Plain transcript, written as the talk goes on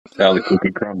how the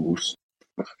cookie crumbles.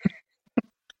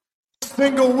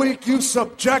 Single week, you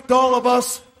subject all of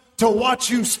us to watch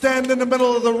you stand in the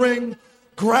middle of the ring,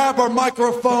 grab a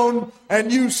microphone,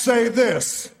 and you say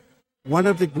this. One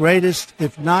of the greatest,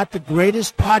 if not the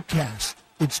greatest podcast.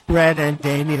 It's Brad and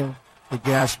Daniel, the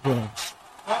Gas Bros.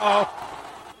 Well,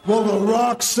 The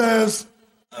Rock says,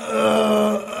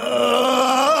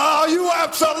 you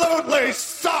absolutely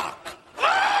suck.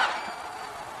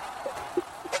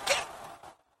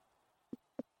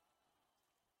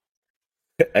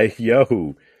 Hey,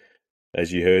 yo.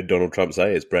 As you heard Donald Trump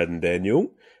say, it's Brad and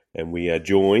Daniel, and we are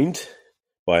joined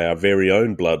by our very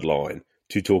own bloodline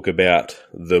to talk about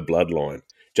the bloodline.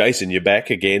 Jason, you're back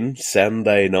again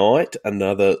Sunday night,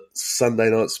 another Sunday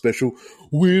night special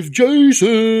with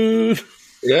Jason.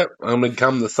 Yep, I'm going to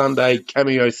become the Sunday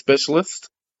cameo specialist.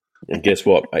 And guess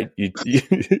what, mate? You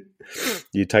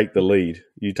take the lead.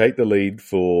 You take the lead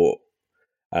for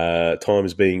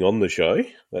times being on the show.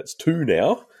 That's 2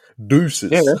 now.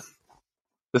 Deuces. Yeah.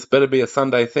 This better be a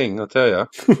Sunday thing, I'll tell you.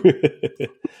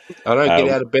 I don't get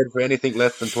out of bed for anything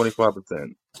less than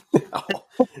 25%.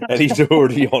 And he's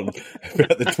already on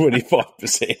about the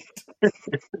 25%.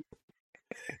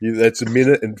 That's 1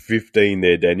 minute and 15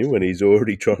 there, Daniel, and he's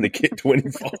already trying to get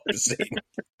 25%.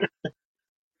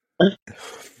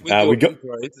 They're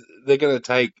going to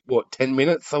take, 10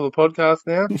 minutes of the podcast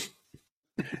now?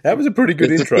 That was a pretty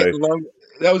good intro.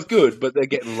 That was good, but they're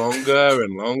getting longer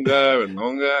and longer and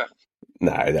longer.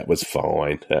 No, that was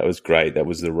fine. That was great. That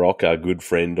was The Rock, our good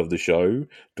friend of the show,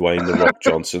 Dwayne The Rock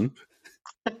Johnson.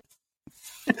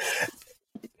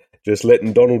 Just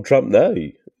letting Donald Trump know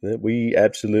that we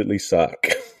absolutely suck.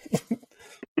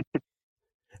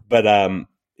 But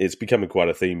it's becoming quite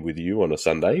a theme with you on a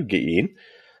Sunday. Get you in.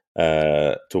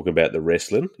 Talking about the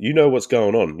wrestling. You know what's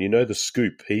going on. You know the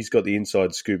scoop. He's got the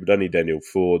inside scoop, doesn't he, Daniel,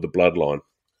 for the bloodline?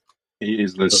 He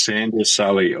is the Sandra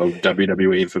Sully of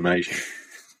WWE information.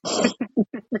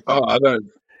 I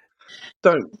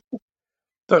don't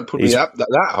put me up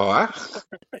that high.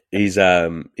 His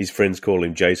friends call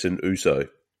him Jason Uso.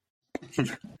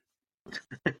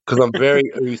 Because I'm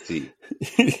very oozy.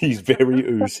 He's very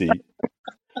oozy.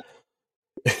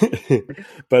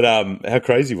 But how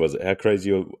crazy was it? How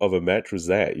crazy of a match was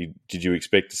that? Did you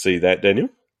expect to see that, Daniel?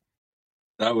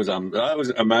 That was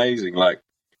amazing. Like,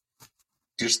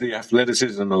 just the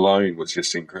athleticism alone was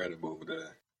just incredible.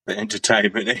 The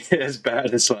entertainment, as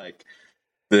bad as like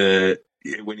when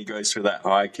he goes through that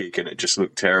high kick and it just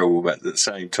looked terrible, but at the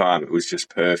same time it was just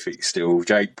perfect. Still,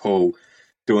 Jake Paul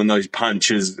doing those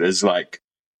punches as like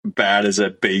bad as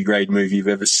a B grade movie you've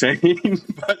ever seen,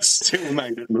 but still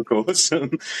made it look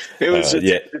awesome. It was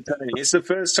entertaining. It's the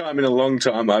first time in a long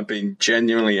time I've been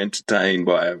genuinely entertained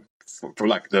for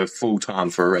like the full time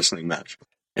for a wrestling match.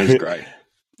 It was great.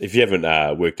 If you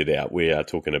haven't worked it out, we are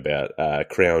talking about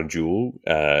Crown Jewel.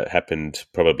 Happened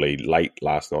probably late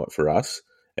last night for us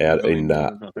out in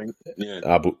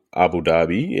Abu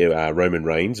Dhabi. Roman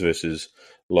Reigns versus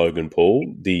Logan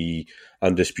Paul, the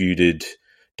undisputed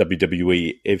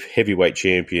WWE heavyweight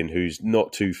champion, who's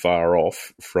not too far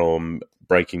off from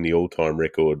breaking the all-time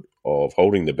record of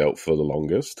holding the belt for the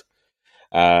longest.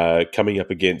 Coming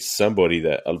up against somebody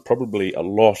that probably a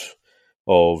lot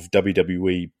of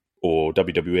WWE or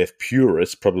WWF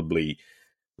purists probably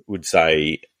would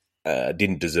say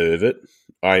didn't deserve it.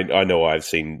 I know I've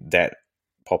seen that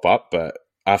pop up, but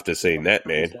after seeing that,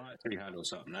 man, he had or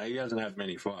something. No, he hasn't had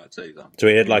many fights either. So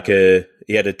he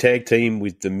had a tag team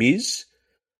with The Miz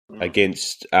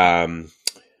against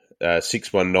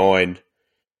 619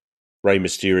 Rey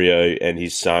Mysterio and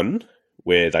his son,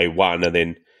 where they won, and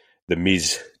then The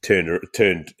Miz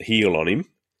turned heel on him,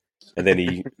 and then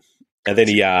he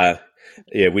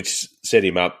which set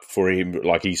him up for him,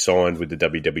 like he signed with the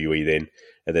WWE then,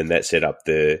 and then that set up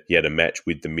he had a match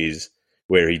with The Miz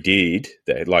where he did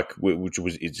that, like, which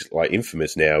was it's like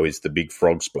infamous now, is the big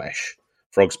frog splash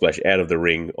out of the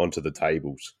ring onto the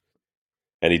tables,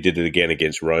 and he did it again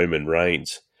against Roman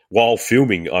Reigns while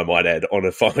filming, I might add, on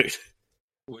a phone.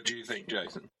 What do you think,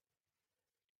 Jason?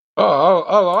 Oh,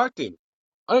 I liked him.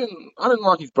 I didn't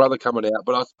like his brother coming out,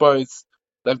 but I suppose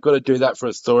they've got to do that for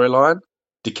a storyline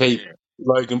to keep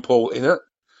Logan Paul in it.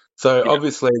 So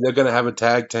obviously they're going to have a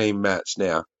tag team match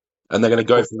now, and they're going to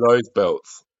go for those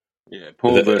belts. Yeah,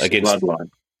 Paul versus Bloodline.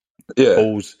 Yeah,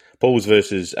 Paul's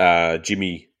versus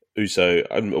Jimmy Uso.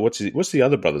 What's the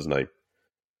other brother's name?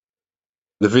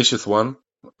 the vicious one.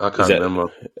 I can't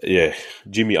remember. Yeah,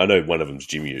 Jimmy. I know one of them's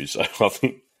Jimmy Uso, I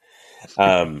think.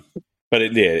 But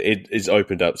it's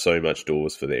opened up so much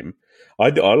doors for them. I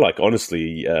like,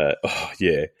 honestly,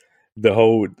 the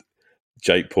whole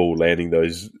Jake Paul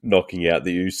knocking out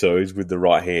the Usos with the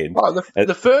right hand. Oh,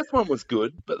 the first one was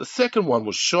good, but the second one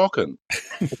was shocking.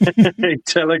 He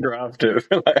telegraphed it.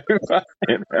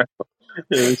 It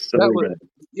was so good.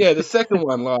 Yeah, the second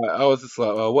one, like I was just like,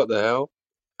 oh, what the hell?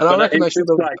 And I reckon they should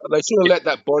have let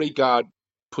that bodyguard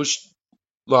push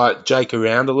like Jake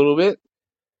around a little bit.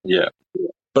 Yeah,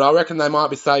 but I reckon they might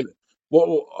be saving. What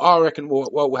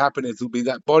will happen is it'll be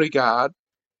that bodyguard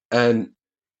and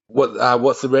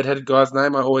what's the redheaded guy's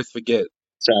name? I always forget.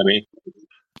 Sammy.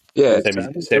 Yeah,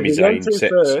 Sami Zayn.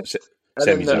 And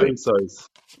then the Usos.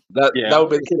 That would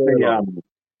be the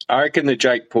I reckon the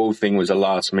Jake Paul thing was a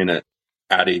last minute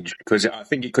adage because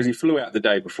he flew out the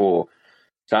day before,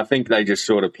 so I think they just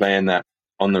sort of planned that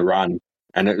on the run,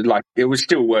 and it was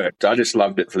still worked. I just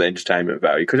loved it for the entertainment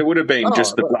value because it would have been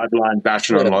just the bloodline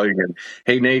bashing on Logan.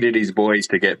 He needed his boys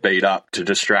to get beat up to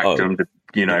distract them to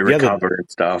recover and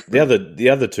stuff. The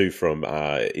other two from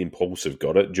Impulsive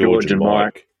got it, George and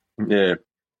Mike. Yeah,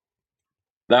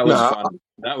 that was fun.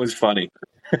 That was funny.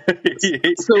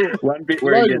 One bit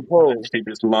where he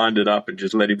just lined it up and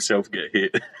just let himself get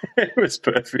hit. It was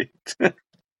perfect.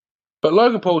 But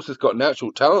Logan Paul's just got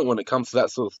natural talent when it comes to that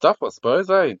sort of stuff, I suppose,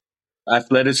 eh?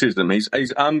 Athleticism.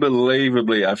 He's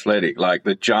unbelievably athletic. Like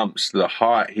the jumps, the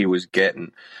height he was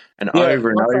getting, and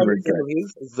over and over again.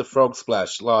 Is the frog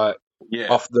splash,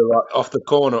 off the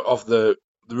corner of the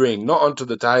ring, not onto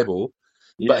the table,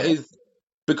 but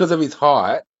because of his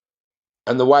height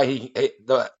and the way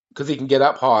because he can get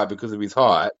up high because of his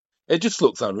height, it just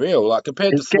looks unreal. Like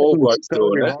compared to small blokes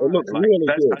doing it, it looks really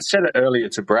good. I said it earlier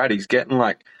to Brad. He's getting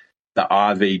like the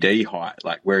RVD height,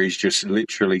 like where he's just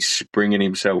literally springing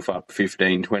himself up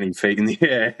 15, 20 feet in the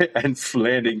air and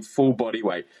landing full body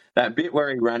weight. That bit where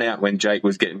he ran out when Jake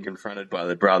was getting confronted by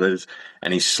the brothers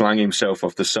and he slung himself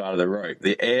off the side of the rope.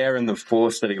 The air and the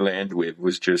force that he landed with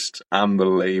was just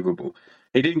unbelievable.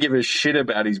 He didn't give a shit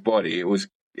about his body. It was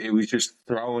just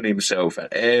throwing himself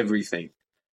at everything.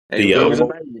 It was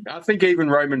amazing. I think even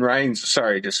Roman Reigns,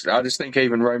 I just think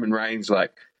even Roman Reigns,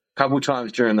 like a couple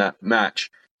times during that match,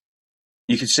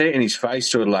 you could see it in his face,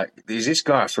 sort of like, is this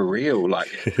guy for real? Like,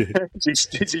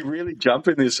 is he really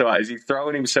jumping this high? Is he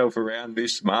throwing himself around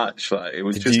this much? Like, it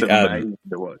was amazing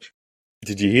to watch.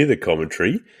 Did you hear the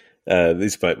commentary?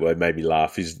 This made me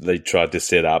laugh. Is they tried to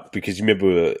set up, because you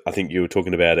remember, I think you were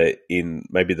talking about it in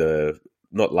maybe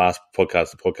not last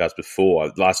podcast, the podcast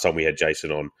before, last time we had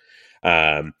Jason on,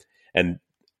 and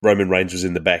Roman Reigns was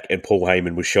in the back and Paul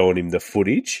Heyman was showing him the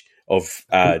footage of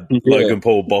Logan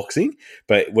Paul boxing,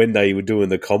 but when they were doing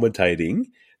the commentating,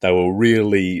 they were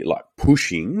really like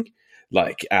pushing,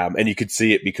 and you could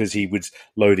see it because he was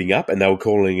loading up, and they were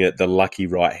calling it the lucky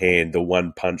right hand, the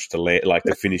one punch to land, like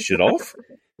to finish it off,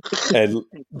 and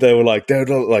they were like,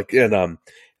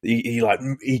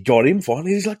 he got him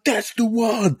finally. He's like, that's the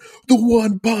one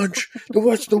punch,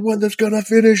 that's the one that's gonna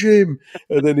finish him,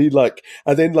 and then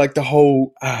the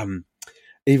whole.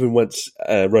 Even once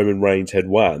Roman Reigns had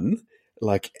won,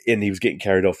 and he was getting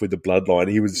carried off with the bloodline,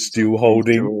 he was still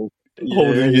holding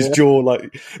his jaw,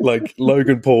 like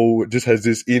Logan Paul just has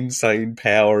this insane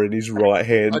power in his right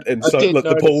hand,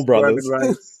 the Paul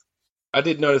brothers. I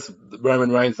did notice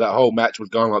Roman Reigns that whole match was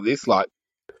going like this, like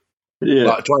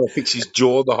trying to fix his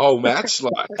jaw the whole match,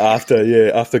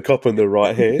 after copping the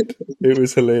right hand. It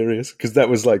was hilarious because that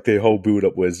was like their whole build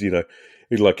up was,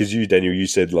 as you, Daniel, you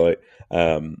said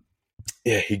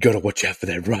you got to watch out for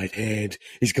that right hand.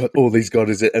 He's got all these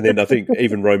guys, and then I think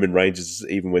even Roman Reigns,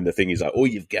 even when the thing is like, all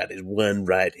you've got is one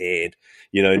right hand,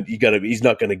 he's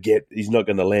not going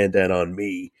to land that on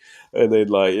me. And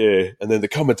then and then the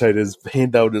commentators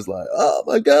hand out is like, oh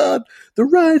my God, the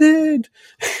right hand.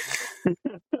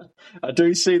 I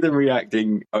do see them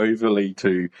reacting overly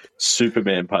to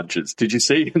Superman punches. Did you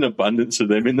see an abundance of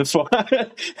them in the fight?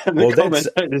 And the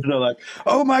commentators are like,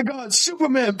 "Oh my God,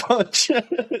 Superman punch!"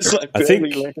 It's like I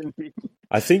think,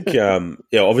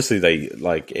 obviously they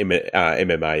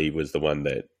MMA was the one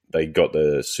that they got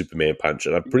the Superman punch,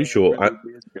 and I'm pretty sure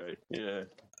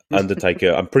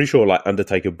Undertaker. I'm pretty sure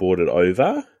Undertaker brought it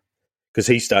over.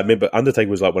 Because remember, Undertaker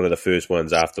was like one of the first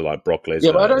ones after Brock Lesnar.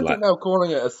 Yeah, but I don't think they were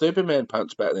calling it a Superman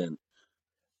punch back then.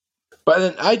 But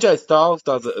then AJ Styles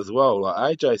does it as well.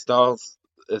 Like AJ Styles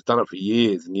has done it for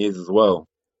years and years as well.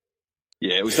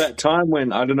 Yeah, it was that time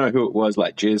when, I don't know who it was,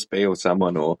 like GSP or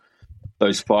someone, or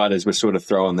those fighters were sort of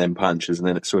throwing them punches, and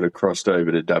then it sort of crossed over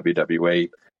to WWE.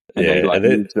 And they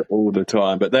used it all the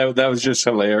time. But that was just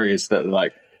hilarious that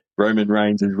Roman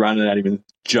Reigns is running at him and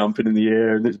jumping in the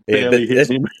air and it's barely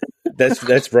hitting him.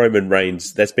 That's Roman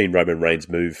Reigns. That's been Roman Reigns'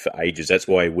 move for ages. That's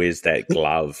why he wears that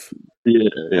glove.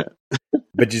 Yeah.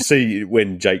 But you see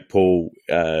when Jake Paul,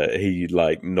 he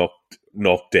knocked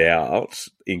knocked out,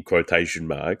 in quotation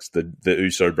marks, the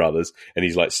Uso brothers, and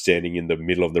he's like standing in the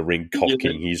middle of the ring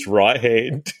cocking his right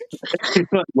hand. He's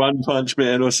like One Punch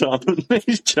Man or something.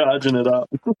 He's charging it up.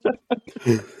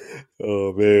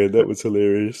 Oh man, that was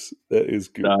hilarious. That is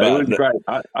good. No, it was great.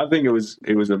 I think it was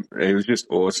just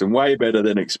awesome. Way better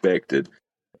than expected.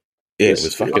 Yeah, it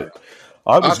was fucking.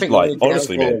 I think like,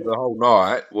 honestly, man, the whole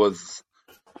night was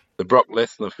the Brock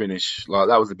Lesnar finish. Like,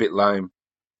 that was a bit lame.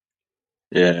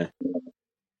 Yeah.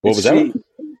 What was that?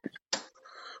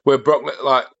 Where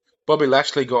Bobby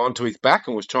Lashley got onto his back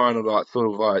and was trying to how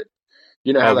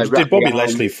they did Bobby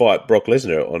Lashley fight Brock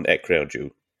Lesnar at Crown Jewel?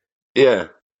 Yeah.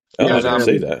 Oh, I didn't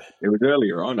see that. It was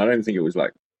earlier on. I don't think it was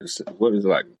like, what was it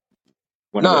like? It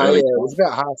was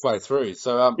about halfway through.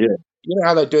 So, you know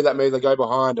how they do that move? They go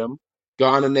behind them,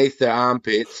 go underneath their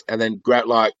armpits, and then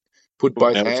put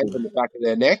both hands on the back of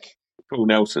their neck. Full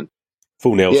Nelson.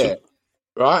 Yeah,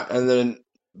 right. And then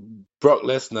Brock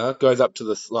Lesnar goes up to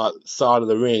the side of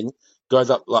the ring, goes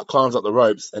up, climbs up the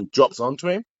ropes, and drops onto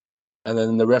him. And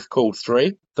then the ref called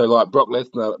 3. So, Brock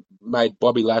Lesnar made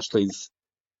Bobby Lashley's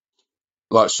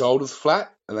shoulders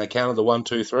flat, and they counted the 1,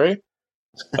 2, 3.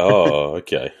 Oh,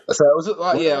 okay. So it was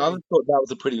I just thought that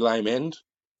was a pretty lame end.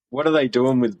 What are they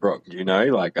doing with Brock? Do you know,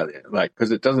 like,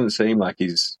 because it doesn't seem like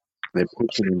they're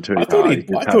pushing him too hard.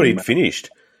 I thought he'd finished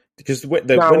because when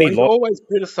he's always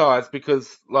criticised because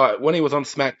when he was on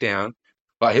SmackDown,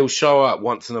 he'll show up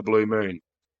once in a blue moon.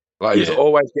 He's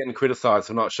always getting criticised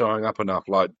for not showing up enough.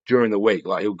 During the week,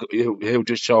 he'll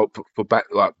just show up for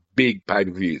big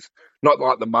pay-per-views, not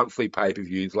like the monthly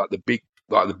pay-per-views, the big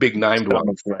named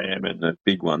ones. And the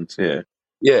big ones, yeah.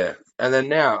 Yeah, and then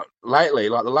now, lately,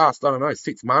 the last,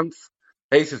 6 months,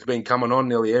 he's just been coming on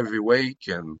nearly every week,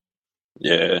 and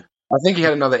I think he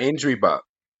had another injury, but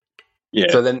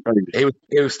so then he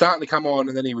was starting to come on,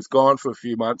 and then he was gone for a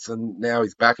few months, and now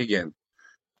he's back again.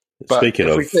 But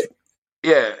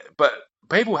but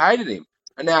people hated him,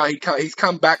 and now he's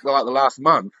come back the last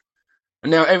month,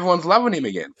 and now everyone's loving him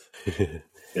again.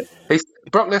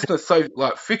 Brock Lesnar's so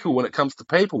fickle when it comes to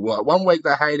people. 1 week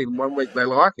they hate him, 1 week they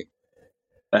like him.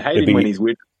 They hate him when he's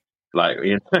with,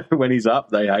 when he's up,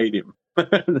 they hate him.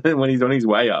 When he's on his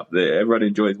way up, everyone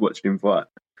enjoys watching him fight.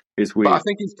 It's weird. But I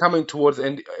think he's coming towards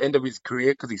the end of his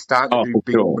career because he's starting to do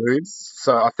big moves.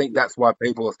 So I think that's why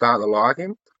people are starting to like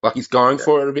him. He's going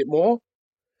for it a bit more.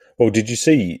 Well, did you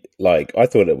see? I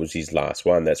thought it was his last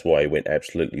one. That's why he went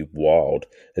absolutely wild.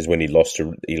 Is when he lost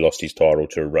his title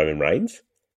to Roman Reigns,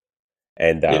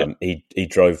 and he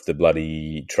drove the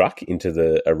bloody truck into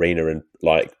the arena and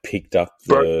picked up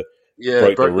broke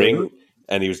the ring,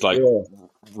 and he was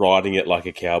riding it like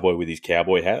a cowboy with his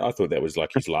cowboy hat. I thought that was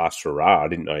his last hurrah. I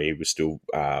didn't know he was still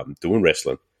doing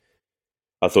wrestling.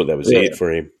 I thought that was it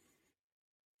for him.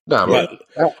 No, but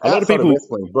a lot of people.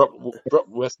 Brock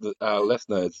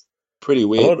Lesnar is pretty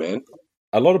weird, man.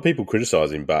 A lot of people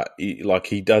criticize him, but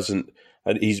he doesn't.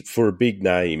 And he's for a big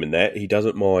name, and that he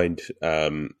doesn't mind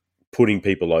putting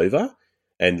people over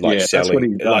and selling. That's what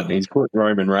he's done. He's put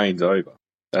Roman Reigns over.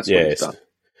 That's what he's done.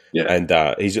 Yeah, and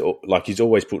he's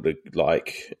always put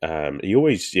he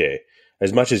always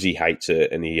as much as he hates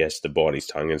it and he has to bite his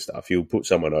tongue and stuff, he'll put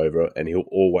someone over and he'll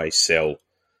always sell.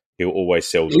 He'll always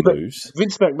sell the moves.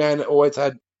 Vince McMahon always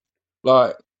had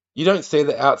you don't see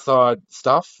the outside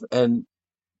stuff, and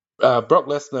Brock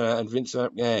Lesnar and Vince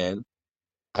McMahon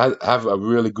have a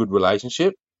really good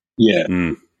relationship.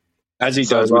 Yeah. As he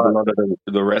does with a lot of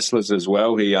the wrestlers as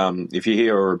well. He if you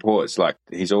hear reports,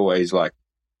 he's always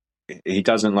he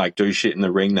doesn't do shit in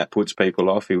the ring that puts people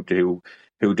off. He'll do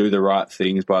the right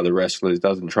things by the wrestlers.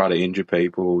 Doesn't try to injure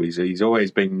people. He's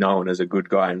always been known as a good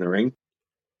guy in the ring.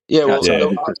 Yeah, well, the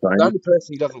only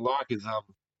person he doesn't like is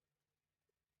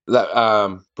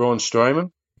Braun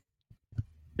Strowman.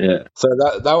 Yeah. So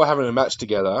they were having a match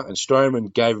together, and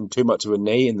Strowman gave him too much of a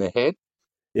knee in the head.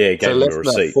 Yeah, gave him a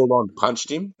receipt. Full on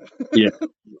punched him. Yeah.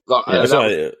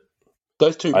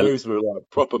 Those two moves were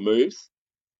proper moves.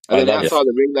 And then outside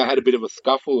the ring, they had a bit of a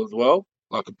scuffle as well,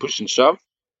 a push and shove.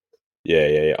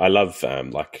 Yeah. I love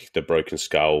the Broken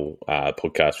Skull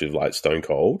podcast with Stone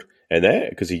Cold and that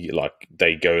because he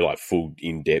they go full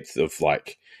in depth of I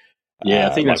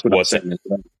think that's what I'm saying.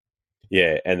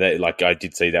 Yeah, and they, I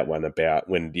did see that one about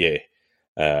when he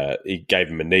gave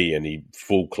him a knee and he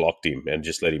full clocked him and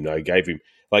just let him know. Gave him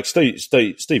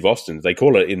Steve Austin. They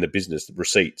call it in the business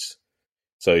receipts.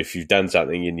 So if you've done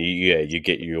something and you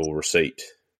get your receipt.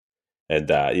 And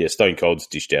Stone Cold's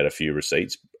dished out a few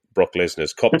receipts. Brock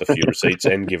Lesnar's copped a few receipts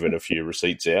and given a few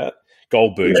receipts out.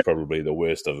 Goldberg's probably the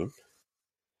worst of them.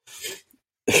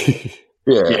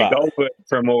 Goldberg,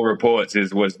 from all reports,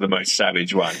 was the most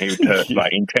savage one. He would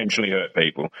intentionally hurt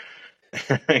people.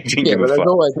 He didn't Yeah, give a but fuck.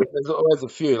 there's always a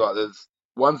few. Like there's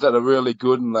ones that are really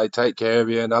good and they take care of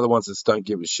you, and other ones that just don't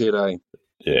give a shit. Eh?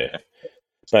 Yeah,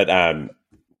 but back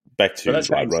But to that's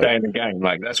how like you stay in the game.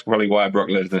 Like that's probably why Brock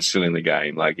Lesnar's still in the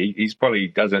game. Like he's probably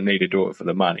doesn't need to do it for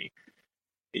the money.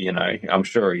 You know, I'm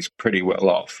sure he's pretty well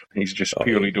off. He's just oh,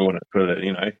 purely doing it for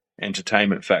the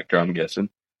entertainment factor. I'm guessing.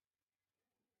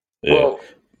 yeah, Well,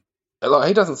 like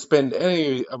he doesn't spend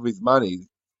any of his money.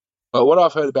 Like what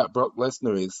I've heard about Brock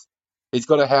Lesnar is he's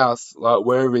got a house like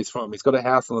wherever he's from. He's got a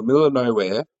house in the middle of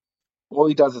nowhere. All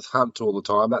he does is hunt all the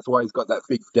time. That's why he's got that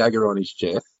big dagger on his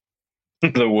chest.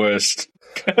 The worst.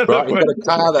 Right? He's got a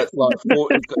car that's like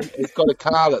he's got a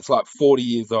car that's like 40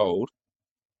 years old.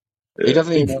 He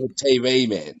doesn't even have a TV,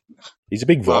 man. he's a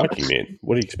big Right? Viking, man.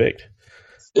 What do you expect?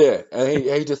 Yeah, and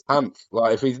he just hunts.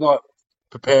 Like if he's not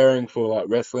preparing for like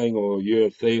wrestling or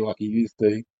UFC like he used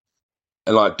to,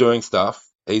 and like doing stuff,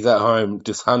 he's at home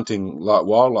just hunting like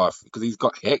wildlife because he's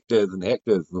got hectares and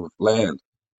hectares of land.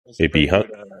 It's a He'd be pretty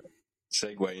good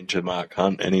segue into Mark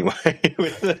Hunt anyway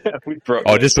with Brock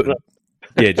Oh, Lesnar.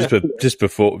 just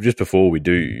before we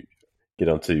do get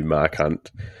onto Mark Hunt,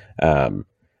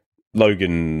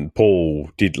 Logan Paul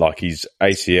did like his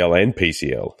ACL and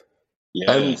PCL.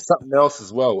 Yeah, And something else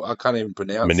as well. I can't even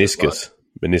pronounce Meniscus. it.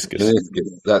 Meniscus.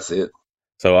 That's it.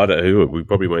 So I don't know. We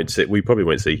probably won't see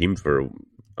him for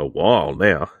a while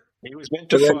now. he was meant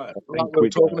to But then, fight. like we were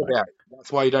talking about,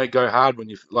 that's why you don't go hard when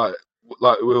you like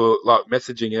we were like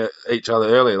messaging each other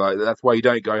earlier. Like that's why you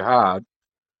don't go hard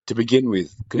to begin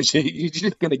with because you're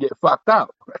just going to get fucked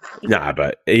up. Nah,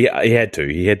 but he had to.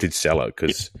 He had to sell it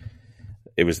because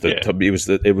it was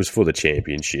it was for the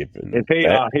championship. And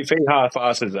if he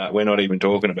half-asses that, we're not even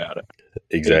talking about it.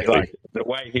 exactly. Like the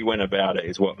way he went about it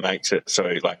is what makes it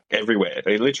so like everywhere.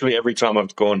 Literally every time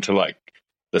I've gone to like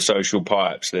the social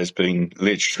pipes, there's been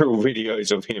literal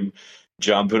videos of him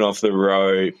jumping off the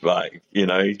rope, like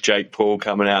Jake Paul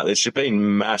coming out. It's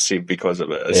been massive because of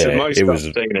it. It's the most I've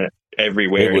seen it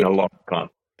everywhere in a long time.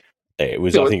 It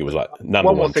was. I think it was like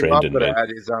number one trend. One thing I've got to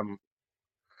add is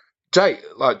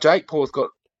Jake Paul's got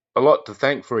a lot to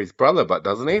thank for his brother, but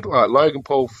doesn't he? Like Logan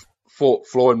Paul fought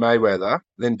Floyd Mayweather,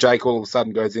 then Jake all of a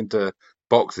sudden goes into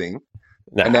boxing.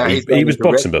 No, and now he was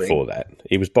boxing before that.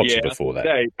 He was boxing before that.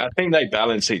 I think they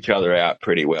balance each other out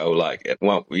pretty well. Like,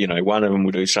 one of them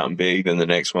will do something big, then the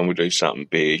next one will do something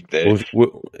big. They're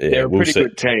a pretty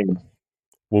good team.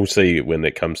 We'll see when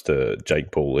it comes to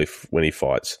Jake Paul when he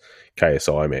fights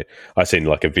KSI, man. I seen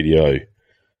like a video,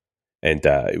 and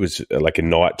it was like a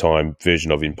nighttime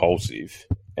version of Impulsive,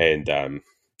 and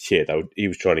he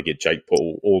was trying to get Jake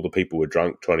Paul. All the people were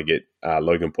drunk, trying to get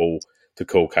Logan Paul to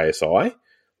call KSI,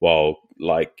 while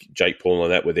like Jake Paul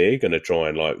and that were there, going to try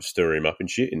and like stir him up and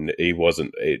shit, and he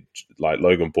wasn't.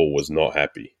 Logan Paul was not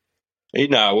happy. He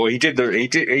did.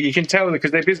 You can tell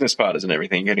because they're business partners and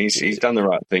everything, and he's done the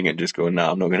right thing and just going,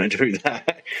 no, I'm not going to do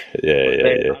that.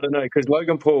 Yeah. I don't know because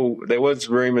Logan Paul, there was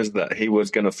rumors that he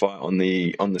was going to fight on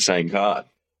the same card.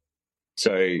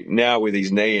 So now with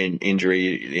his knee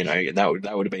injury, that would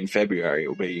have been February.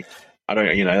 It'll be, I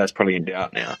don't, that's probably in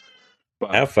doubt now.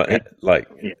 But how funny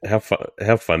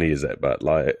is that? But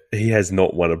like, he has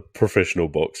not won a professional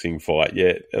boxing fight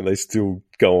yet, and they still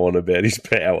go on about his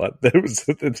power.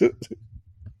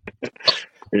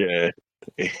 Yeah,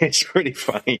 it's pretty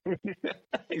funny.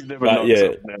 He's never knocked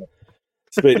himself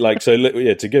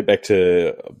down. To get back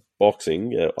to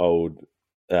boxing, old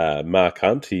Mark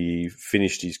Hunt, he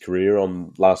finished his career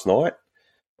on last night,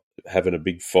 having a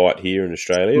big fight here in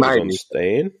Australia. It was on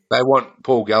Stan. They want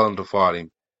Paul Gallen to fight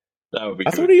him. That would be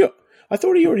I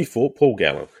thought he already fought Paul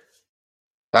Gallen.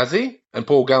 Has he? And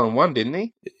Paul Gallen won, didn't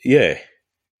he? Yeah.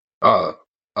 Oh,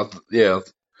 yeah.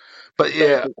 But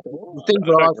yeah, the things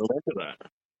that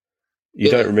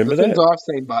You don't remember that? The things I've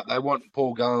seen, but they want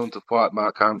Paul Gallen to fight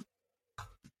Mark Hunt.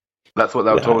 That's what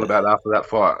they were talking about after that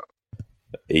fight.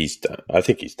 He's done. I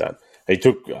think he's done. He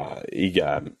took. He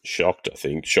shocked. I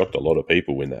think shocked a lot of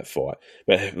people in that fight.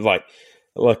 But like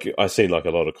I seen like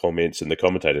a lot of comments, and the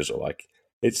commentators are like,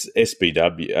 "It's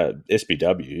SBW.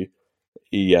 SBW.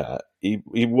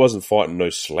 He wasn't fighting no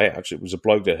slouch. It was a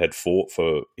bloke that had fought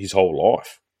for his whole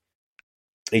life.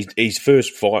 His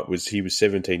first fight was he was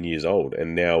 17 years old,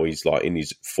 and now he's like in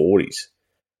his 40s.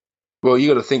 Well, you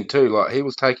got to think too. Like he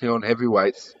was taking on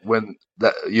heavyweights when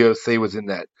that UFC was in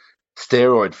that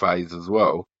steroid phase as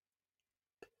well.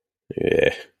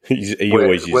 Yeah, he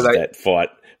always uses that fight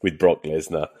with Brock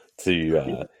Lesnar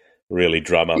to really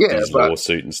drum up his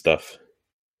lawsuit and stuff.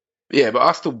 Yeah, but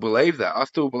I still believe that. I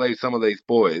still believe some of these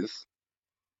boys,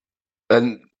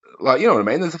 and like you know what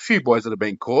I mean. There's a few boys that have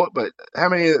been caught, but how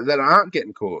many that aren't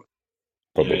getting caught?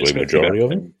 Probably majority of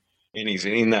them. And he's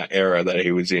in that era that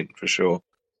he was in for sure.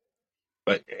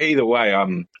 But either way,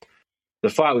 the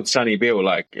fight with Sonny Bill,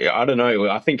 like I don't know,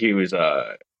 I think he was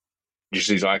just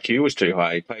his IQ was too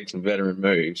high. He played some veteran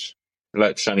moves.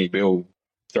 Let Sonny Bill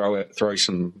throw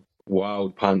some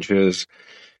wild punches.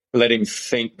 Let him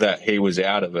think that he was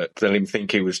out of it. Let him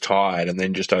think he was tired, and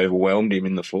then just overwhelmed him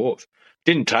in the fourth.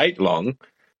 Didn't take long.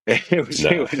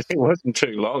 It wasn't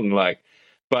too long.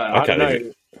 But I don't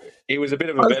know. He was a bit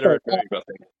of a veteran move, I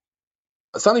think.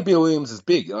 Sonny Bill Williams is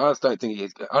big. I don't think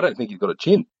he's got a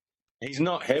chin. He's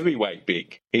not heavyweight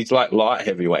big. He's like light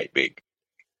heavyweight big.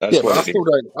 That's yeah, what but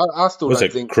I still don't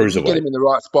think if you get him in the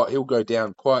right spot, he'll go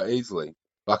down quite easily.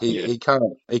 Like he can't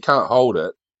hold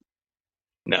it.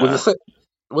 Nah.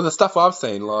 With the stuff I've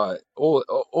seen, like all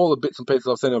the bits and pieces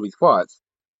I've seen of his fights,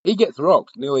 he gets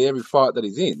rocked nearly every fight that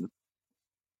he's in.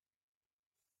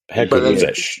 How good was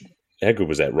that? How good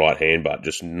was that right hand? But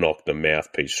just knocked the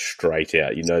mouthpiece straight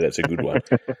out. You know that's a good one.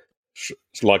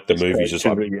 It's like the movies, just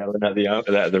like yelling at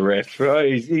the ref. Oh,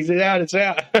 he's out. It's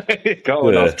out.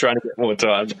 Going off trying to get more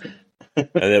time. And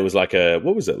there was like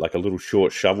what was it? Like a little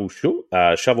short shovel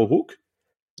hook.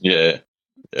 Yeah.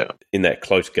 In that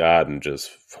close guard and just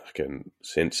fucking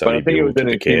sent Sonny Bill to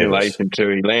the canvas. Too.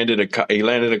 He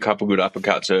landed a couple good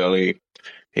uppercuts early.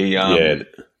 There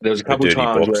was a couple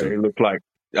times where he looked like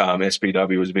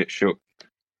SBW was a bit shook.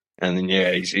 And then,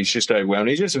 he's just overwhelmed.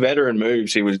 He's just veteran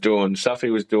moves he was doing, stuff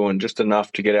he was doing, just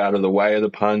enough to get out of the way of the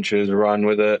punches, run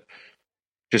with it.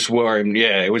 Just wore him.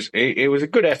 Yeah, it was a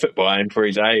good effort by him for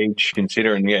his age,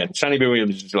 considering, Sonny Bill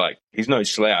Williams is like, he's no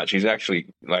slouch. He's actually,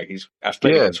 like, he's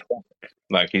athletic as fuck.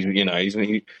 Like, he's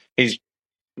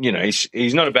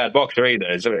not a bad boxer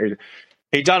either. So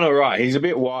he done all right. He's a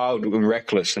bit wild and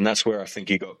reckless, and that's where I think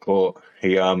he got caught.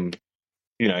 He's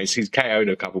KO'd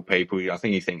a couple of people. I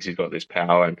think he thinks he's got this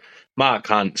power. And Mark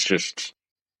Hunt's just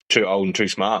too old and too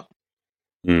smart.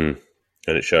 And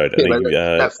it showed.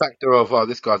 That factor of,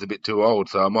 this guy's a bit too old,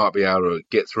 so I might be able to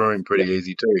get through him pretty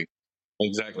easy too.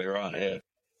 Exactly right, yeah.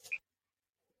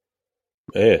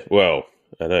 Yeah, well,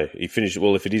 I know. He finished,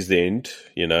 well, if it is the end,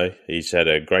 he's had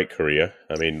a great career.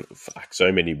 I mean,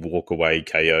 so many walk-away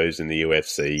KOs in the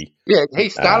UFC. Yeah, he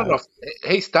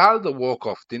started the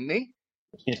walk-off, didn't he?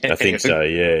 I think so.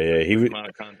 Yeah. He was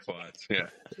Mark Hunt fights. Yeah,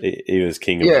 he was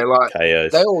king of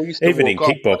KOs. They all used to even walk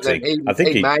in kickboxing. I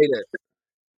think he made it.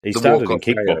 He started in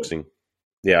kickboxing. KO.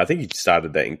 Yeah, I think he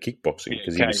started that in kickboxing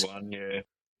because he was K1.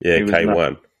 Yeah,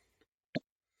 K1.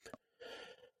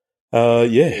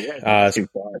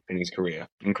 In his career,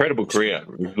 incredible career.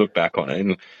 Look back on it,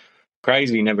 and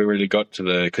crazy. He never really got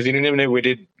to because he never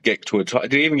did get to a.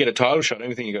 Did he even get a title shot? I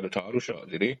don't think he got a title shot.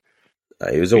 Did he?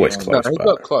 He was always close. No, he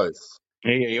got close.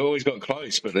 He always got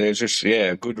close, but there's just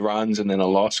good runs and then a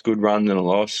loss, good runs and a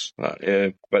loss.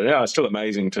 It's still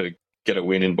amazing to get a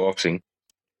win in boxing.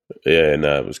 Yeah,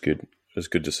 no, it was good. It was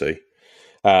good to see.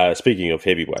 Speaking of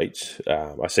heavyweights,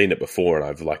 I've seen it before,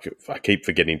 and I keep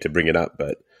forgetting to bring it up,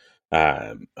 but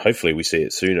hopefully we see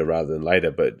it sooner rather than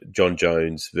later. But John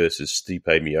Jones versus Stipe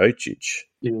Miocic.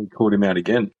 Yeah, he called him out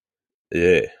again.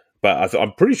 Yeah, but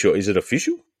I'm pretty sure, is it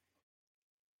official?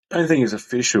 I don't think it's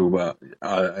official, but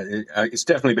it's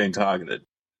definitely been targeted.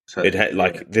 So,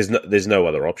 there's no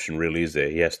other option really, is there?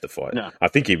 He has to fight. No. I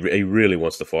think he really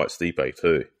wants to fight Stipe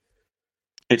too.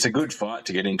 It's a good fight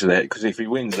to get into that because if he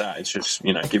wins that, it's just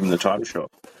give him the title shot.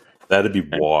 That'd be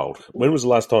wild. When was the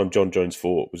last time John Jones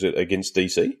fought? Was it against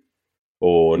DC?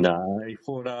 Or no, he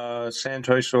fought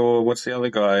Santos or what's the other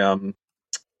guy?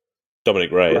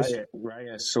 Dominic Reyes.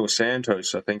 Reyes or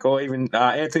Santos, I think, or even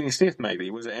Anthony Smith.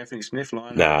 Maybe was it Anthony Smith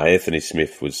line? Nah, Anthony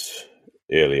Smith was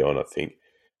early on, I think.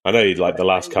 I know the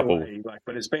last couple,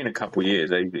 but it's been a couple of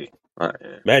years, easy.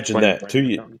 Imagine that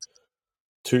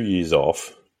 2 years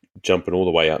off, jumping all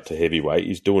the way up to heavyweight.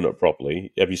 He's doing it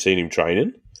properly. Have you seen him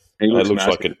training? He looks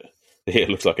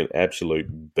like an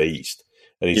absolute beast,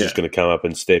 and he's just going to come up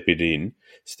and step in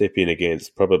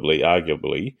against probably,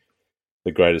 arguably,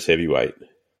 the greatest heavyweight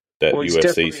that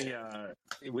UFC's.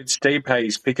 With Stipe,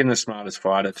 he's picking the smartest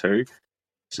fighter too.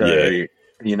 So his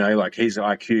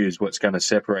IQ is what's going to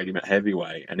separate him at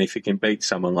heavyweight, and if he can beat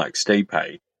someone like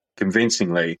Stipe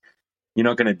convincingly, you're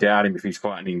not going to doubt him if he's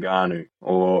fighting Ngannou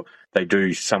or they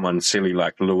do someone silly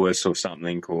like Lewis or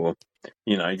something, or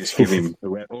just give him,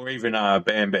 or even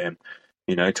Bam Bam,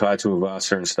 Tai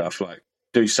Tuivasa and stuff, like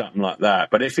do something like that.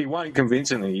 But if he won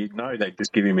convincingly, you'd know they'd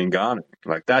just give him Ngannou.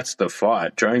 Like that's the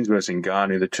fight, Jones versus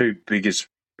Ngannou, the two biggest,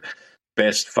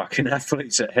 best fucking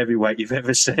athletes at heavyweight you've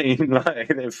ever seen. Like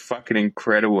they're fucking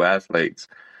incredible athletes.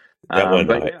 That one,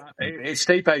 But yeah, it's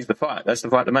Stipe's the fight. That's the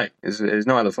fight to make. There's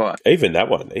no other fight. even that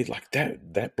one,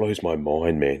 that blows my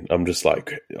mind, man. I'm just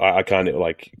like, I can't,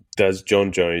 like, does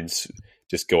John Jones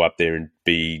just go up there and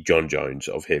be John Jones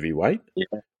of heavyweight?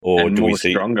 Yeah. Or and do we more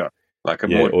see stronger, like a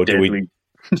Yeah, more or do deadly.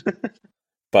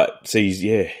 But see,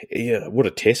 yeah, what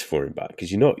a test for him, but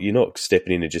because you're not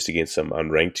stepping in just against some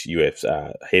unranked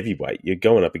UFC heavyweight. You're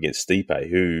going up against Stipe,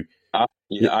 who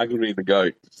Arguably the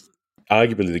GOAT.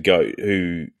 Arguably the GOAT,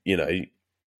 who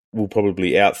will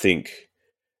probably outthink.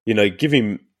 Give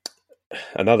him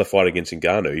another fight against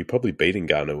Ngannou, he'd probably beat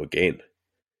Ngannou again.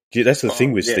 That's the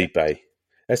thing with Stipe.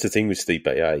 That's the thing with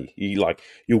Stipe.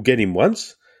 You'll get him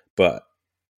once, but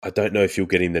I don't know if you'll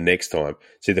get him the next time.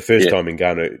 See, the first time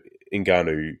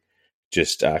Ngannou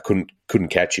just couldn't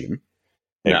catch him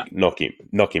and knock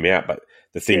him out. But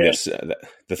the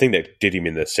thing that did him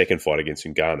in the second fight against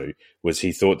Ngannou was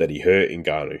he thought that he hurt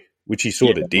Ngannou, which he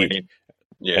sort of did.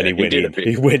 Yeah, and he went in.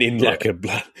 He went in like a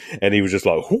blood, and he was just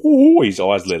like, ooh, his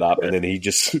eyes lit up, and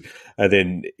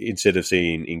then instead of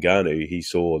seeing Ngannou, he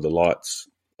saw the lights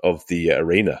of the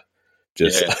arena.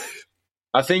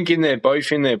 I think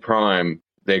both in their prime,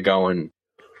 they're going.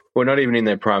 Well, not even in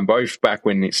their prime. Both back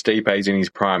when Stipe's in his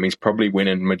prime, he's probably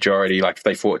winning majority. Like if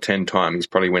they fought 10 times, he's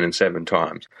probably winning 7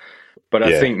 times. But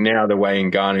I think now the way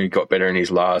Ngannou got better in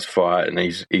his last fight, and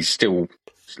he's still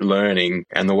learning,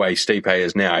 and the way Stipe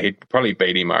is now, he'd probably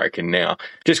beat him, I reckon, now.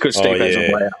 Just because Stipe's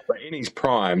a way out. But in his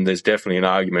prime, there's definitely an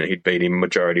argument he'd beat him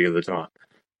majority of the time.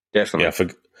 Definitely.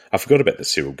 Yeah, I forgot about the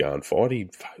Cyril Gane fight.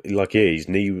 His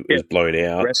knee was blown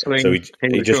out. Wrestling, so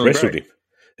he just wrestled him.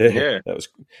 Yeah.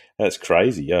 That's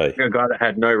crazy, yeah. A guy that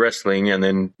had no wrestling and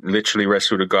then literally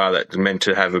wrestled a guy that's meant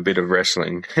to have a bit of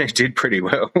wrestling. He did pretty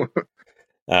well.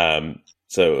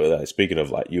 So speaking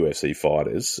of like UFC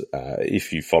fighters,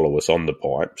 if you follow us on the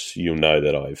pipes, you'll know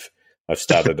that I've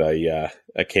started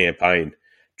a campaign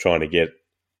trying to get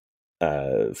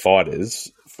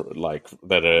fighters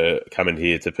that are coming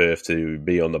here to Perth to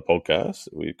be on the podcast.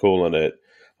 We're calling it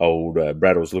old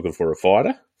Braddle's looking for a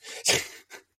fighter.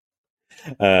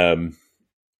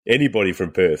 Anybody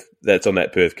from Perth that's on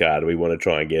that Perth card, we want to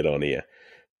try and get on here.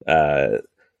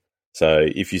 So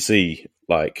if you see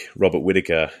like Robert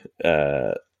Whittaker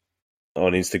on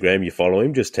Instagram, you follow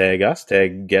him, just tag us,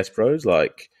 tag Gas Bros,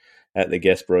 like at the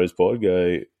Gas Bros pod,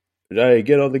 go, hey,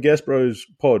 get on the Gas Bros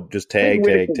pod, just tag.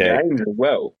 Games as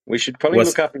well. We should probably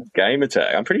look up his gamer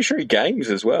tag. I'm pretty sure he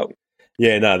games as well.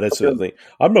 Yeah, no, that's the thing.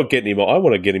 I'm not getting him on. I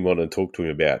want to get him on and talk to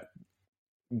him about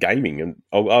gaming, and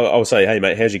I'll say, hey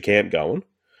mate, how's your camp going?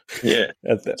 Yeah.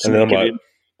 and then I'm like,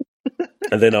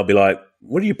 and then I'll be like,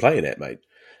 what are you playing at, mate?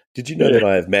 Did you know that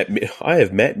I have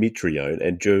Matt Mitrione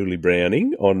and Julie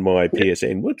Browning on my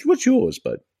PSN? What's yours,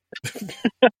 bud?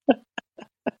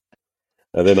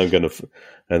 and then I'm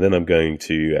going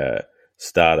to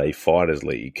start a fighters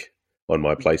league on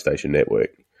my PlayStation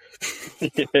Network.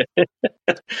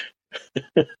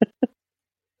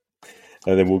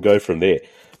 And then we'll go from there.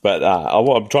 But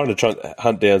I'm trying to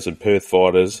hunt down some Perth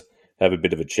fighters, have a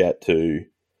bit of a chat to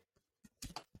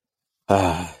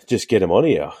just get them on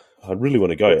here. I really want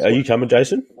to go. Are you coming,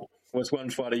 Jason? What's one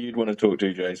fighter you'd want to talk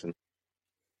to, Jason?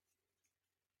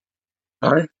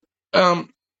 Sorry?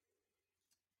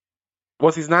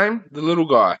 What's his name? The little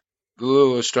guy. The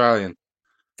little Australian.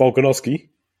 Volkanovski?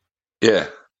 Yeah.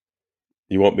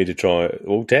 You want me to try?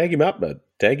 Well, tag him up, bud.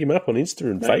 Tag him up on Insta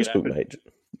and Facebook, mate.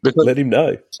 Because let him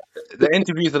know. The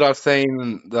interviews that I've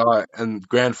seen, and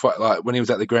grand fight, like when he was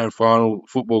at the grand final,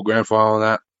 football grand final, and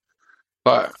that,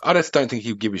 like I just don't think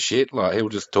he'll give a shit. Like he'll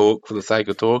just talk for the sake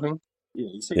of talking. Yeah,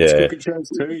 you see his cooking shows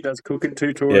too. He does cooking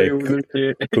tutorials.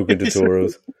 Cooking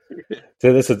tutorials.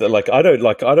 So that's I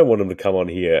don't want him to come on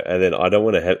here, and then I don't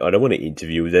want to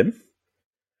interview them.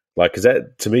 Like, because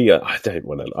that to me, I'm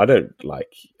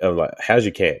like, how's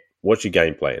your camp? What's your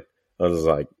game plan? I was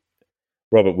like,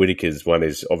 Robert Whittaker's one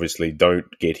is obviously don't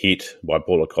get hit by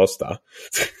Paulo Costa.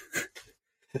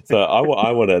 So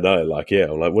I want to know, like,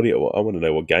 I'm like, I want to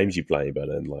know what games you play, but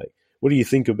and like, what do you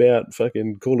think about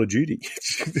fucking Call of Duty?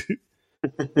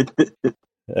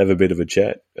 Have a bit of a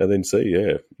chat, and then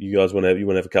see, you guys want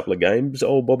to have a couple of games,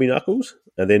 old Bobby Knuckles,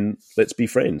 and then let's be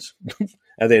friends,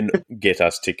 and then get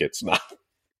us tickets. No.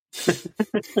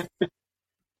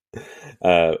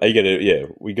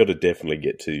 We got to definitely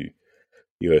get to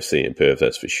UFC in Perth,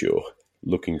 that's for sure.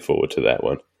 Looking forward to that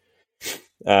one.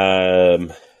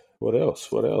 What else?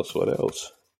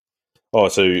 Oh,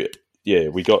 so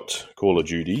we got Call of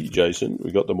Duty, Jason.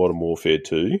 We got the Modern Warfare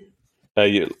 2.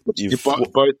 You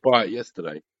both buy it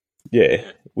yesterday. Yeah,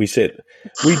 we said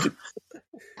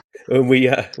when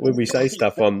we say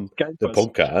stuff on the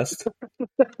podcast,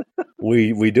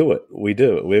 we do it. We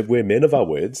do it. We're men of our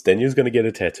words. Daniel's going to get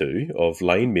a tattoo of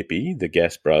Lane Mippy, the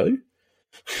gas bro,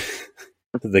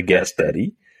 the gas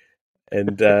daddy,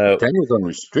 and Daniel's on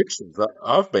restrictions.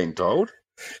 I've been told.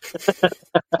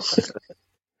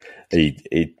 he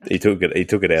took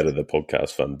it out of the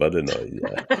podcast fund, but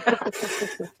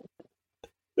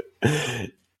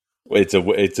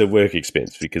it's a work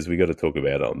expense because we got to talk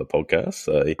about it on the podcast.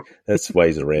 So that's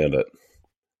ways around it.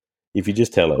 If you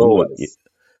just tell him,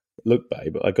 look,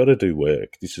 babe, I got to do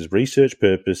work. This is research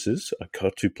purposes. I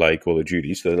got to play Call of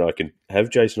Duty so that I can have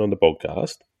Jason on the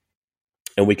podcast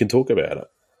and we can talk about it.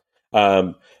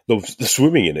 The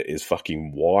swimming in it is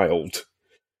fucking wild.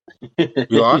 You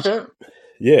like it?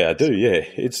 Yeah, I do. Yeah,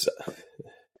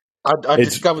 I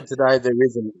discovered today there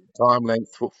is a time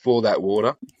length for that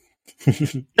water.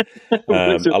 I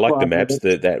like the maps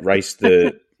that race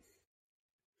the.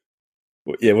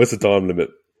 Yeah, what's the time limit?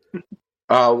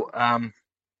 Oh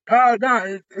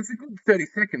no, it's a good 30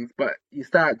 seconds, but you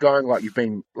start going like you've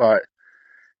been like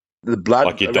the blood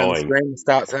like you're around dying. the screen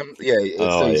starts.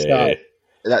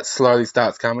 That slowly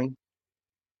starts coming.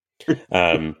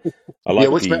 I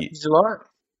like which map did you like?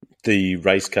 The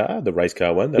race car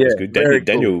one. That was good.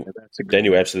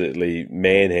 Daniel absolutely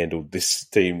manhandled this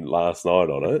team last night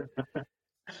on it.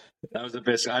 That was the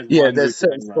best. There's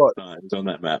certain spots on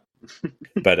that map.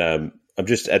 But I'm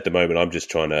just at the moment. I'm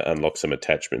just trying to unlock some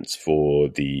attachments for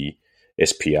the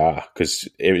SPR because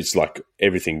it's like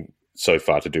everything so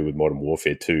far to do with Modern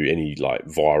Warfare 2. Any like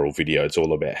viral video, it's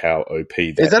all about how OP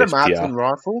that is. That a SPR. marksman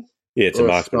rifle? Yeah, it's a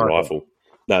marksman rifle.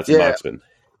 No, it's a marksman.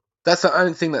 That's the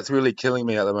only thing that's really killing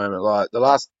me at the moment. Like the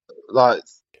last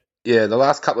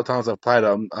couple of times I've played,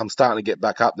 I'm starting to get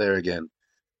back up there again,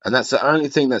 and that's the only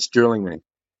thing that's drilling me.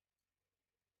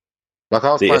 Like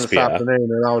I was playing this afternoon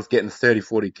and I was getting 30,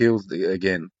 40 kills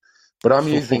again, but I'm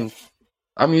using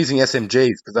SMGs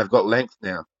because they've got length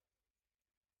now.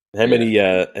 How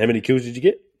many kills did you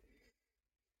get?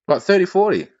 Like 30,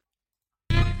 40.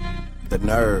 The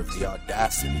nerve, the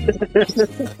audacity.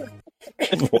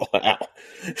 Wow.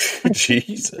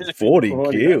 Jesus, 40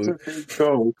 kills.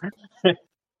 Cool.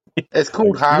 It's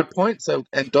called hardpoint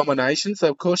and domination, so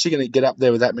of course you're going to get up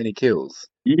there with that many kills.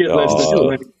 You get less than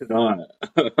 20 tonight.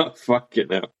 Fuck it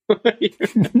now.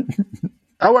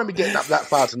 I won't be getting up that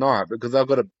far tonight because I've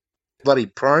got to bloody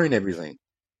prone everything.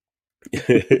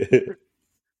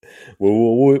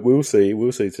 We'll see.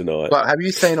 We'll see tonight. But have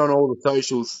you seen on all the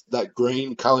socials that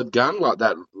green coloured gun, like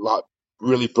that, like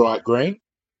really bright green?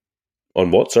 On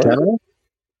what? Sorry. Camo?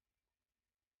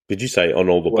 Did you say on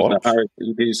all the bots?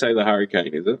 Did you say the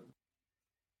Hurricane? Is it?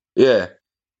 Yeah.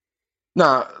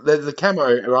 No, there's the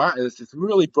camo, right? And it's this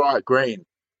really bright green,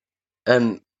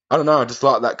 and I don't know. I just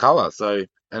like that colour. So,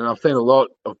 and I've seen a lot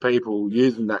of people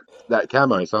using that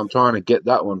camo. So I'm trying to get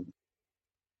that one.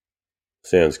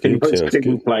 Sounds good. Most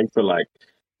people play for like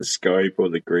the scope or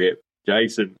the grip.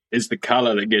 Jason, it's the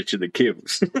colour that gets you the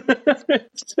kills.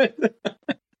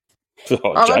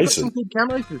 Jason. Some good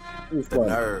camos. The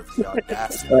nerve, the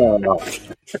audacity. Oh, no.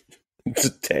 It's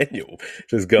Daniel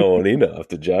just going in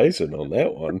after Jason on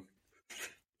that one.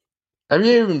 Have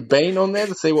you even been on there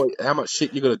to see how much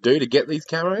shit you got to do to get these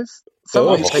camos? Some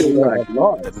of these people don't have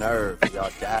lives. The nerve, the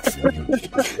audacity.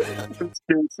 I'm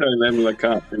still so level I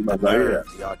can't do my nerve,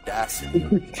 the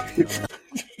audacity.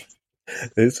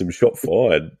 There's some shot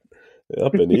fired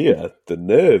up in here. The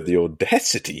nerve, the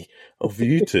audacity of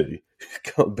you two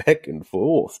come back and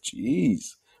forth.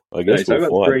 Jeez. I guess I've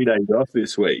got 3 days off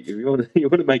this week. If you want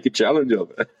to make a challenge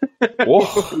of it.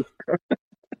 What?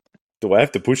 Do I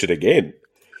have to push it again?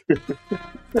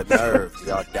 The nerve,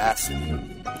 the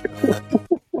audacity.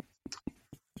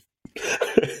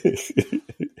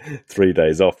 3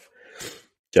 days off.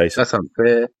 Jason. That's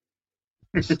unfair.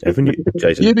 Haven't you,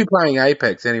 Jason? You'd be playing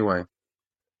Apex anyway.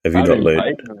 Have you not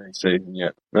learned? Season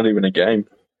yet. Not even a game.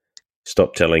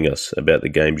 Stop telling us about the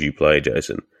games you play,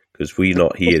 Jason, because we're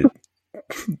not here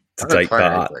to take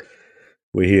part. Apex.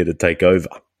 We're here to take over.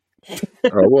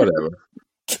 Oh, whatever.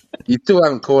 You still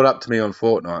haven't caught up to me on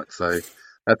Fortnite, so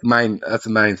that's the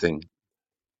main thing.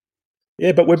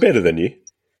 Yeah, but we're better than you.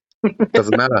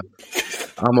 Doesn't matter.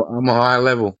 I'm a higher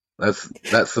level. That's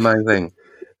the main thing.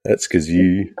 That's because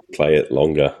you play it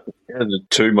longer. And a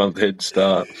 2-month head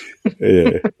start.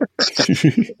 Yeah.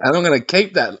 And I'm going to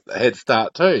keep that head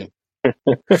start too.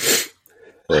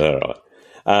 All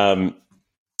right.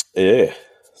 Yeah.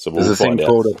 So we'll There's a thing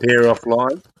called appear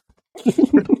offline.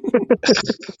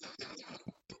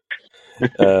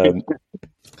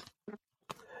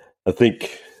 I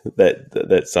think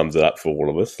that sums it up for all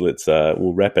of us.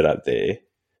 We'll wrap it up there.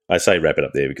 I say wrap it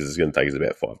up there because it's going to take us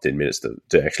about 5-10 minutes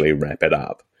to actually wrap it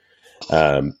up.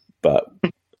 But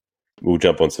we'll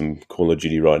jump on some Call of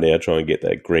Duty right now, try and get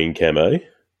that green camo.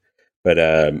 But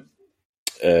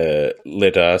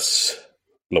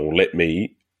let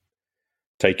me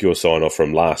take your sign off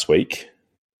from last week,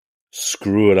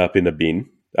 screw it up in the bin,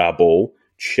 ball,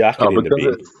 chuck it in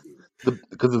the bin.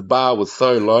 Because the bar was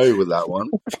so low with that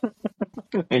one.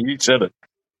 You said it.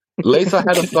 At least I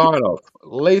had a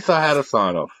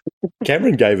sign off.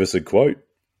 Cameron gave us a quote,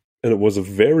 and it was a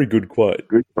very good quote.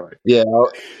 Good quote. Yeah,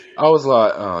 I was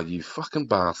like, "Oh, you fucking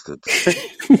bastards!"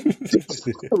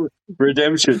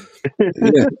 Redemption.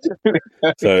 Yeah.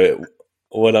 So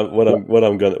what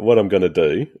I'm gonna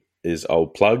do is I'll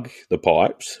plug the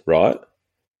pipes, right?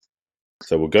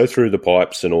 So we'll go through the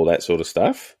pipes and all that sort of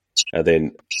stuff, and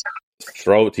then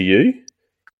throw it to you,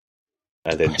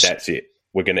 and then that's it.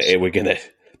 We're gonna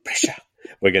pressure.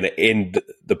 We're gonna end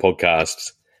the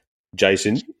podcast.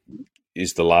 Jason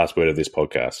is the last word of this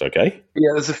podcast. Okay.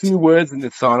 Yeah, there's a few words in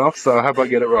this sign off, so I hope I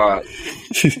get it right.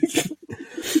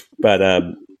 But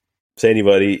so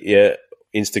anybody,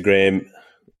 Instagram,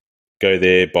 go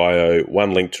there, bio,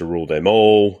 one link to rule them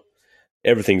all.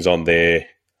 Everything's on there.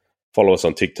 Follow us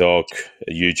on TikTok,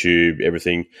 YouTube,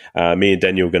 everything. Me and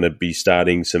Daniel are going to be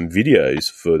starting some videos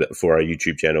for our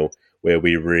YouTube channel where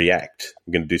we react.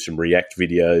 We're going to do some react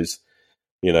videos,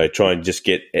 try and just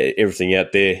get everything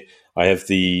out there. I have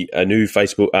a new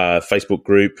Facebook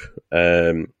group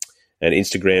and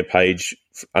Instagram page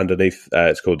underneath.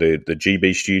 It's called the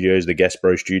GB Studios, the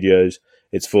Gaspro Studios.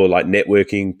 It's for like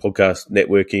networking, podcast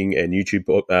networking, and YouTube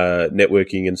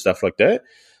networking and stuff like that.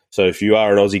 So if you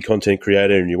are an Aussie content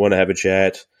creator and you want to have a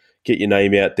chat, get your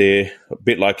name out there, a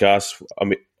bit like us.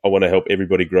 I want to help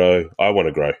everybody grow. I want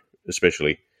to grow,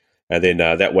 especially. And then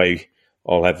that way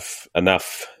I'll have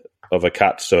enough of a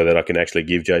cut so that I can actually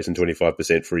give Jason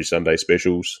 25% for his Sunday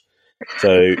specials.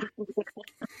 So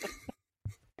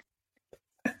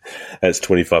that's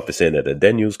 25% at a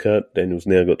Daniel's cut. Daniel's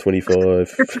now got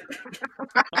 25.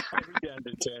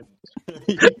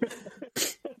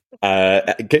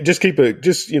 Just keep it.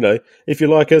 If you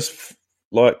like us,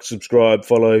 subscribe,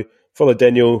 follow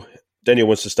Daniel. Daniel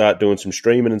wants to start doing some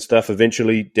streaming and stuff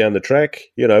eventually down the track.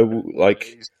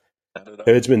 Like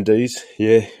Herdsman D's,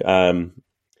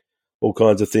 all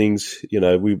kinds of things.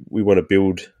 We want to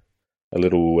build a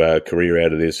little career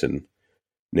out of this and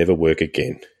never work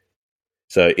again.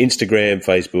 So Instagram,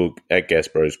 Facebook at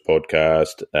Gaspros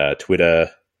Podcast,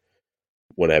 Twitter.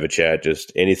 Want to have a chat,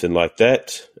 just anything like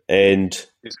that. And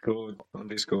on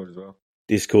Discord as well.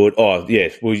 Discord. Oh, yeah.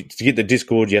 Well, to get the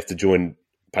Discord, you have to join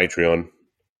Patreon.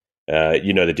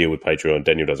 You know the deal with Patreon.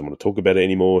 Daniel doesn't want to talk about it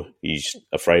anymore. He's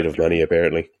afraid of money,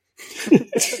 apparently.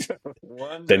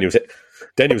 Daniel's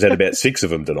had about 6 of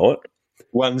them tonight.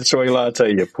 One soy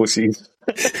latte, you pussies.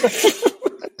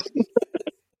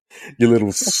 You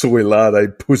little soy latte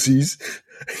pussies.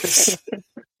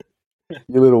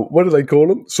 You little, what do they call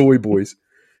them? Soy boys.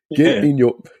 Get in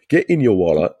your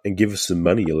wallet and give us some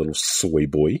money, you little soy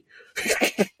boy.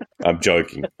 I'm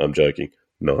joking.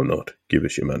 No, I'm not. Give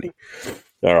us your money.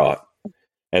 All right.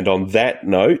 And on that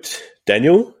note,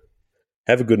 Daniel,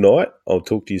 have a good night. I'll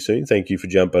talk to you soon. Thank you for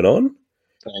jumping on.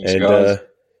 Thanks, guys.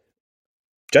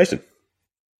 Jason.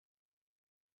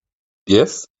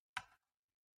 Yes?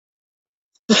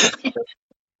 If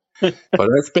I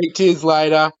don't speak to you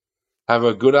later, have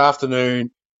a good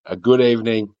afternoon, a good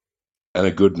evening, and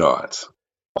a good night.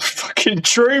 Oh, fucking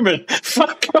Truman.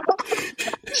 Fuck off.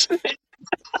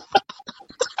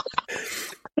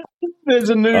 There's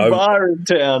a new bar in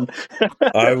town.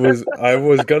 I was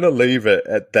going to leave it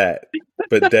at that,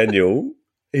 but Daniel,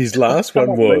 his last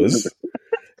one was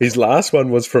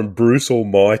from Bruce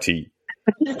Almighty.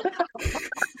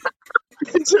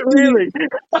 Is it really?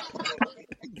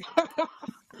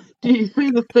 Do you see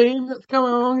the theme that's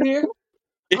coming along here?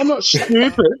 I'm not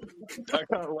stupid. I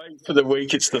can't wait for the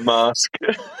week it's the mask.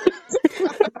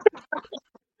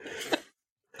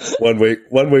 One week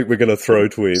we're going to throw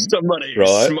to him. Somebody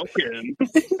right? Smoking.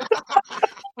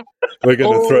 We're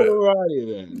going to throw. Alrighty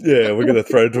then. Yeah, we're going to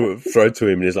throw to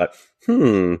him, and he's like,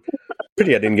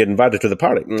 pity I didn't get invited to the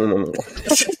party.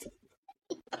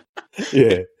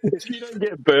 Yeah. If you don't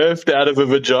get birthed out of a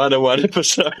vagina one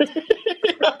episode.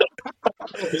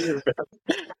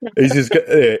 He's just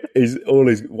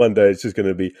one day it's just going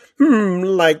to be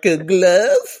like a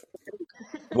glove.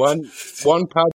 One pub